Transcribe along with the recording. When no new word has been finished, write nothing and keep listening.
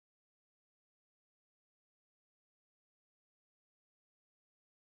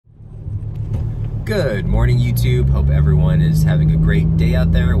Good morning, YouTube. Hope everyone is having a great day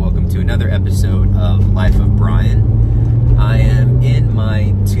out there. Welcome to another episode of Life of Brian. I am in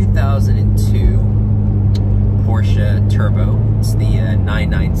my 2002 Porsche Turbo. It's the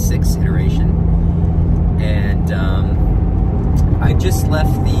 996 iteration. And I just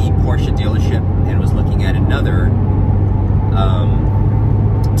left the Porsche dealership and was looking at another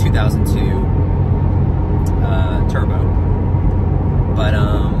 2002 Turbo. But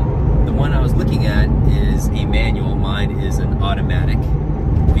the one I was looking at is a manual. Mine is an automatic,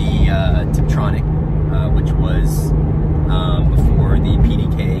 the Tiptronic, which was before the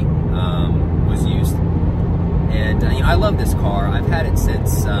PDK was used. And you know, I love this car. I've had it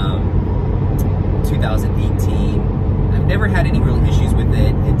since 2018. I've never had any real issues with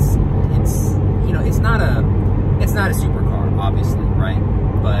it. It's you know, it's not a supercar, obviously, right?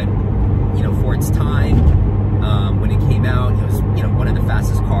 But you know, for its time, when it came out, it was, you know, one of the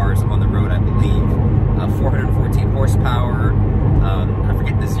fastest cars on the road, I believe. 414 horsepower. I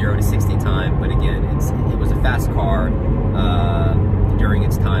forget the 0 to 60 time, but again, it was a fast car during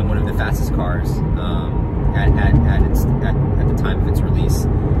its time. One of the fastest cars at the time of its release,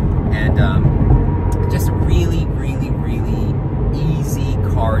 and just a really easy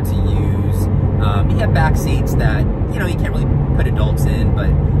car to use. You have back seats that, you know, you can't really put adults in, but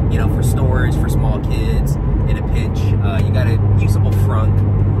you know, for storage, for small kids in a pinch, you got a usable frunk.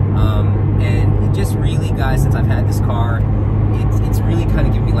 And it just really, guys, since I've had this car, it's really kind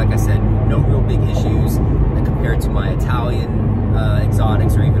of given me, like I said, no real big issues compared to my Italian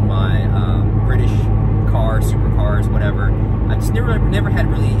exotics or even my British cars, supercars, whatever. I just never had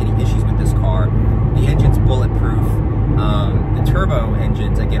really any issues with this car. The engine's bulletproof. The turbo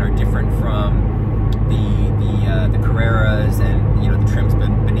engines, again, are different from the Carreras and, you know, the trims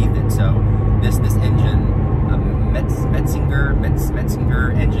beneath it. So this engine, Mezger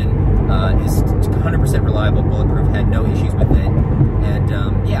engine, is 100% reliable, bulletproof. Had no issues with it. And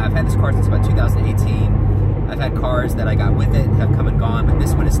yeah, I've had this car since about 2018. I've had cars that I got with it have come and gone, but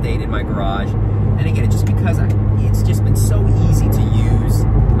this one has stayed in my garage. And again, it's just because it's just been so easy to use.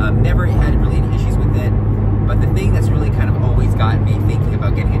 Never had really any issues with it. But the thing that's really kind of always got me thinking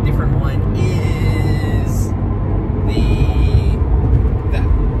about getting a different one is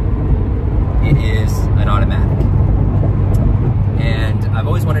it is an automatic. And I've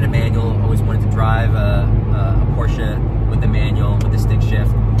always wanted a manual, always wanted to drive a Porsche with a manual, with a stick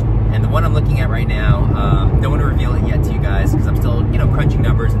shift. And the one I'm looking at right now, don't want to reveal it yet to you guys because I'm still, you know, crunching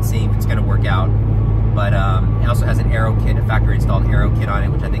numbers and seeing if it's going to work out. But it also has an aero kit, a factory installed aero kit on it,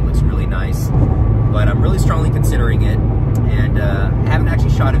 which I think looks really nice. But I'm really strongly considering it, and I haven't actually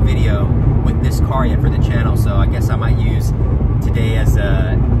shot a video with this car yet for the channel, so I guess I might use today as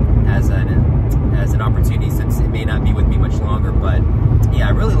an opportunity, since it may not be with me much longer. But yeah, I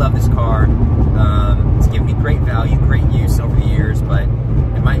really love this car. It's given me great value, great use over the years, but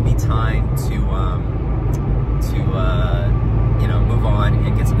it might be time to you know, move on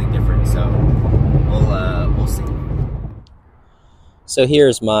and get something different. So we'll see. So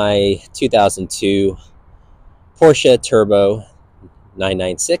here's my 2002 Porsche Turbo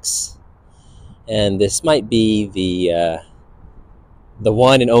 996, and this might be the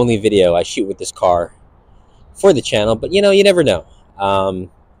one and only video I shoot with this car for the channel, but you know, you never know.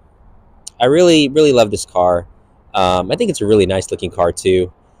 I really love this car. I think it's a really nice looking car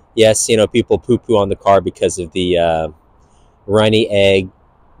too. Yes, you know, people poo-poo on the car because of the runny egg,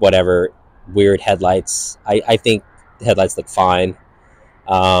 whatever, weird headlights. I think the headlights look fine.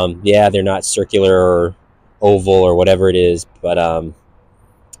 Yeah, they're not circular or oval or whatever it is, but I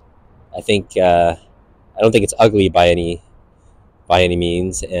think I don't think it's ugly by any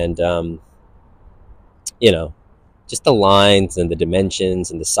means. And you know, just the lines and the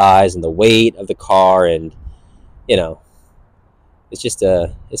dimensions and the size and the weight of the car, and you know, it's just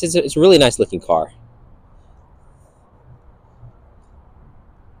it's a really nice looking car.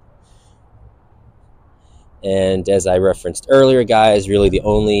 And as I referenced earlier, guys, really the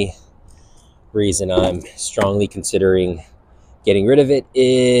only reason I'm strongly considering getting rid of it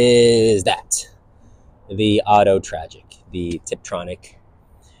is the Auto Tragic, the Tiptronic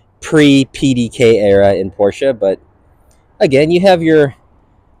pre-PDK era in Porsche. But again, you have your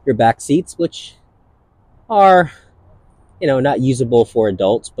back seats, which are, you know, not usable for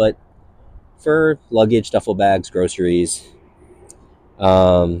adults, but for luggage, duffel bags, groceries.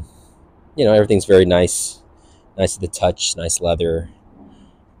 You know, everything's very nice to the touch, nice leather.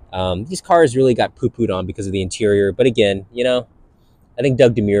 These cars really got poo-pooed on because of the interior, but again, you know, I think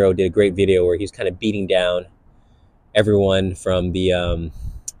Doug DeMuro did a great video where he's kind of beating down everyone from the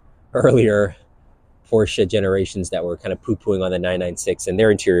earlier Porsche generations that were kind of poo-pooing on the 996, and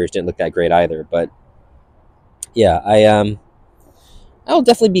their interiors didn't look that great either. But yeah, I'll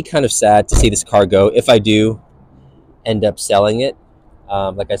definitely be kind of sad to see this car go if I do end up selling it.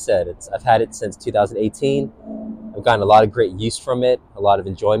 Like I said, I've had it since 2018. I've gotten a lot of great use from it, a lot of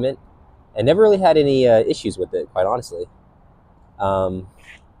enjoyment, and never really had any issues with it, quite honestly. Um,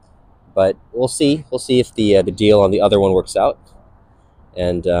 but we'll see. We'll see if the deal on the other one works out.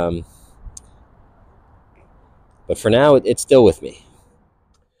 And but for now, it's still with me.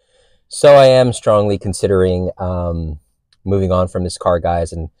 So I am strongly considering moving on from this car,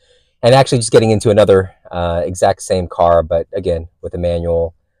 guys, and actually just getting into another exact same car, but again with a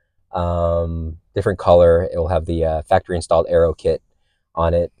manual, different color. It will have the factory installed aero kit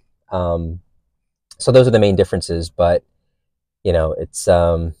on it. So those are the main differences. But you know, it's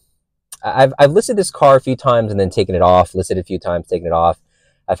I've listed this car a few times and then taken it off. Listed a few times, taken it off.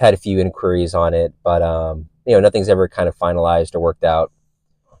 I've had a few inquiries on it, but you know, nothing's ever kind of finalized or worked out.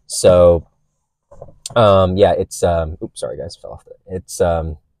 So yeah, it's oops, sorry guys, fell off.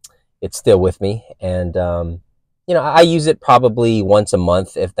 It's still with me, and you know, I use it probably once a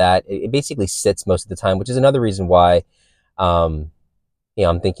month, if that. It basically sits most of the time, which is another reason why you know,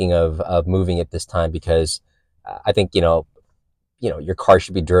 I'm thinking of moving it this time, because I think you know, your car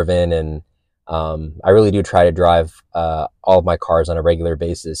should be driven, and I really do try to drive all of my cars on a regular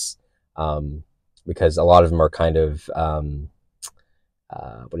basis, because a lot of them are kind of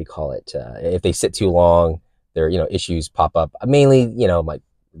what do you call it? If they sit too long, there, you know, issues pop up. Mainly, you know, my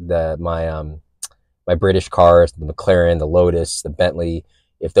British cars, the McLaren, the Lotus, the Bentley.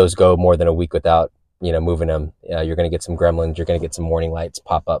 If those go more than a week without, you know, moving them, you're going to get some gremlins. You're going to get some warning lights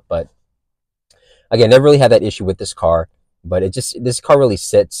pop up. But again, never really had that issue with this car. But this car really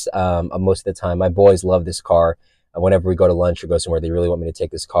sits most of the time. My boys love this car. Whenever we go to lunch or go somewhere, they really want me to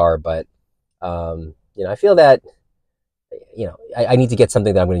take this car. But you know, I feel that, you know, I need to get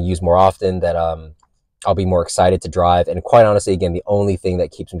something that I'm going to use more often, that I'll be more excited to drive. And quite honestly, again, the only thing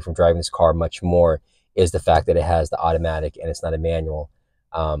that keeps me from driving this car much more is the fact that it has the automatic and it's not a manual.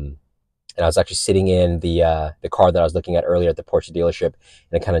 And I was actually sitting in the car that I was looking at earlier at the Porsche dealership,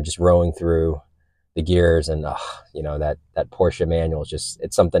 and kind of just rowing through the gears, and you know, that Porsche manual is just,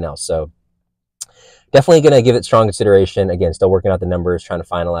 it's something else. So definitely going to give it strong consideration. Again, still working out the numbers, trying to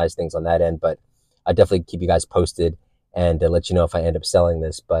finalize things on that end, but I definitely keep you guys posted and let you know if I end up selling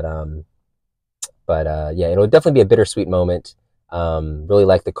this. But yeah, it'll definitely be a bittersweet moment. Really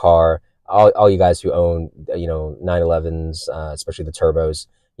like the car. All you guys who own, you know, 911s, especially the turbos,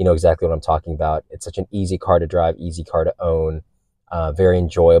 you know exactly what I'm talking about. It's such an easy car to drive, easy car to own, very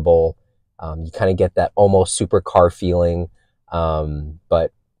enjoyable. You kind of get that almost supercar feeling,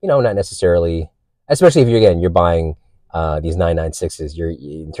 but you know, not necessarily. Especially if you're buying these 996s, you're,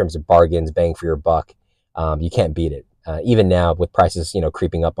 in terms of bargains, bang for your buck, you can't beat it. Even now with prices, you know,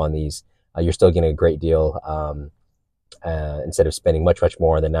 creeping up on these, you're still getting a great deal, instead of spending much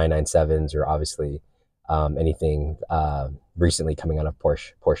more on the 997s, or obviously anything recently coming out of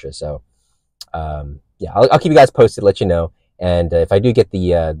Porsche. So yeah, I'll keep you guys posted, let you know. And if I do get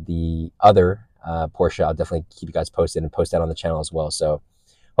the other Porsche, I'll definitely keep you guys posted and post that on the channel as well. So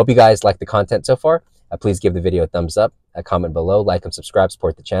hope you guys like the content so far. Please give the video a thumbs up, a comment below, like and subscribe,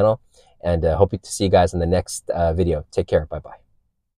 support the channel, and hope to see you guys in the next video. Take care. Bye-bye.